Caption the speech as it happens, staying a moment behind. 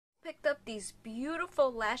picked up these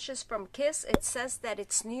beautiful lashes from Kiss. It says that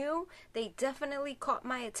it's new. They definitely caught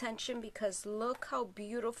my attention because look how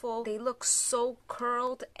beautiful. They look so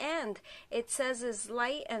curled, and it says it's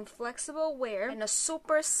light and flexible wear and a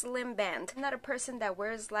super slim band. I'm not a person that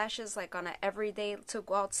wears lashes like on an everyday to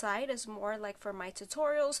go outside. It's more like for my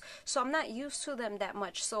tutorials, so I'm not used to them that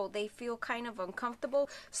much, so they feel kind of uncomfortable.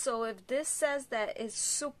 So if this says that it's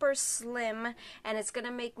super slim and it's gonna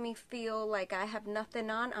make me feel like I have nothing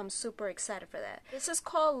on, I'm super excited for that. This is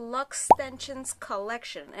called Luxtension's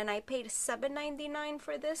collection, and I paid $7.99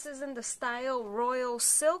 for this. This is in the style Royal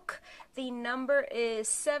Silk. The number is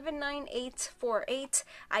 79848.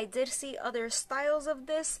 I did see other styles of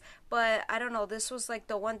this, but I don't know, this was like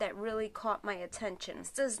the one that really caught my attention.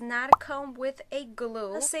 This does not come with a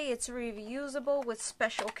glue. Let's say it's reusable with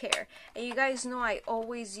special care. And you guys know I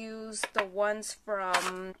always use the ones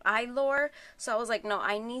from Eyelure, so I was like, no,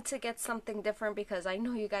 I need to get something different because I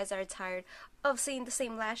know you guys are tired of seeing the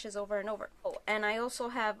same lashes over and over. Oh, and I also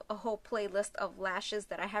have a whole playlist of lashes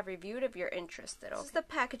that I have reviewed if you're interested. Okay. This is the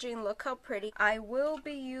packaging. Look how pretty. I will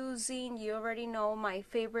be using, you already know, my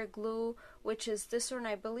favorite glue, which is this one.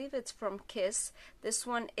 I believe it's from Kiss. This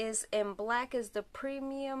one is in black, is the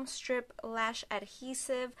premium strip lash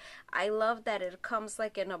adhesive. I love that it comes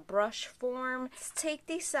like in a brush form. Let's take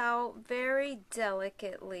these out very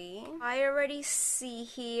delicately. I already see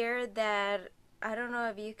here that, I don't know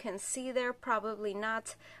if you can see there, probably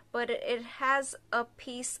not, but it has a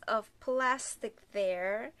piece of plastic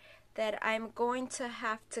there that I'm going to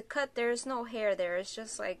have to cut. There's no hair there, it's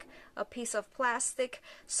just like a piece of plastic.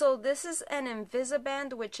 So this is an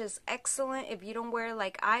Invisiband, which is excellent if you don't wear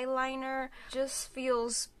like eyeliner. Just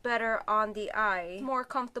feels better on the eye, more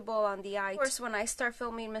comfortable on the eye. Of course, when I start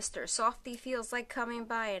filming, Mr. Softy feels like coming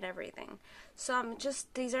by and everything. So I'm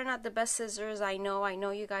just, these are not the best scissors, I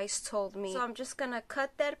know you guys told me. So I'm just gonna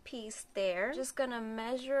cut that piece there. Just gonna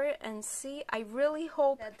measure it and see. I really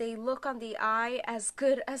hope that they look on the eye as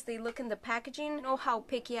good as they look in the packaging. You know how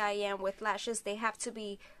picky I am with lashes. They have to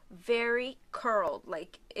be very curled.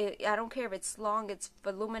 Like, I don't care if it's long, it's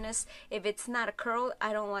voluminous. If it's not a curl,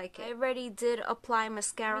 I don't like it. I already did apply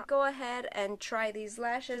mascara. Go ahead and try these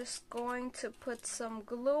lashes. Just going to put some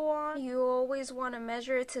glue on. You always want to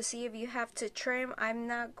measure it to see if you have to trim. I'm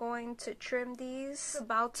not going to trim these. I'm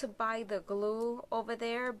about to buy the glue over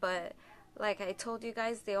there, but like I told you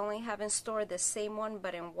guys, they only have in store the same one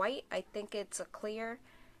but in white. I think it's a clear,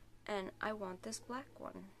 and I want this black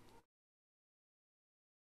one.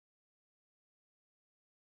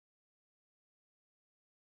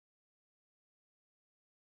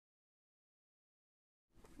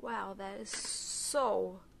 Wow, that is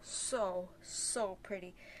so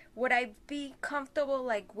pretty. Would I be comfortable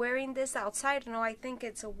like wearing this outside? No, I think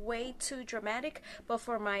it's way too dramatic, but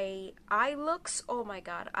for my eye looks, oh my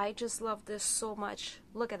god, I just love this so much.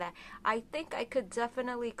 Look at that. I think I could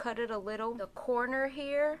definitely cut it a little, the corner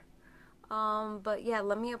here, but yeah,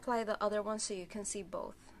 let me apply the other one so you can see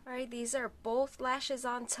both. Alright, these are both lashes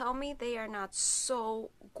on. Tell me they are not so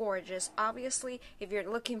gorgeous. Obviously, if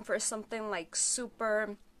you're looking for something like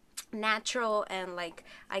super natural and like,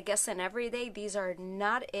 I guess, an everyday, these are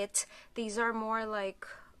not it. These are more like,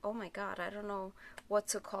 oh my god, I don't know what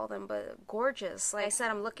to call them, but gorgeous. Like I said,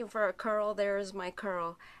 I'm looking for a curl. There's my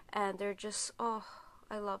curl, and they're just, oh,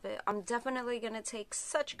 I love it. I'm definitely gonna take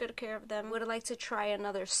such good care of them. Would like to try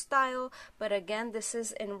another style, but again, this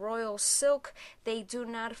is in Royal Silk. They do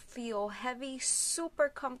not feel heavy, super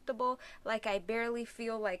comfortable. Like, I barely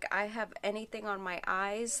feel like I have anything on my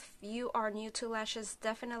eyes. If you are new to lashes,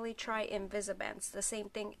 definitely try Invisibands. The same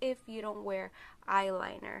thing if you don't wear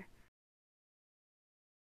eyeliner.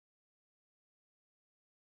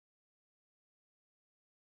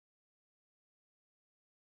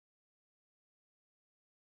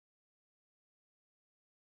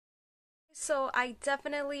 So I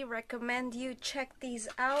definitely recommend you check these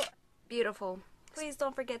out. Beautiful. Please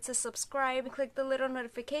don't forget to subscribe, click the little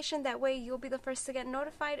notification, that way you'll be the first to get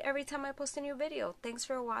notified every time I post a new video. Thanks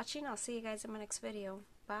for watching. I'll see you guys in my next video.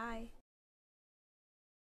 Bye.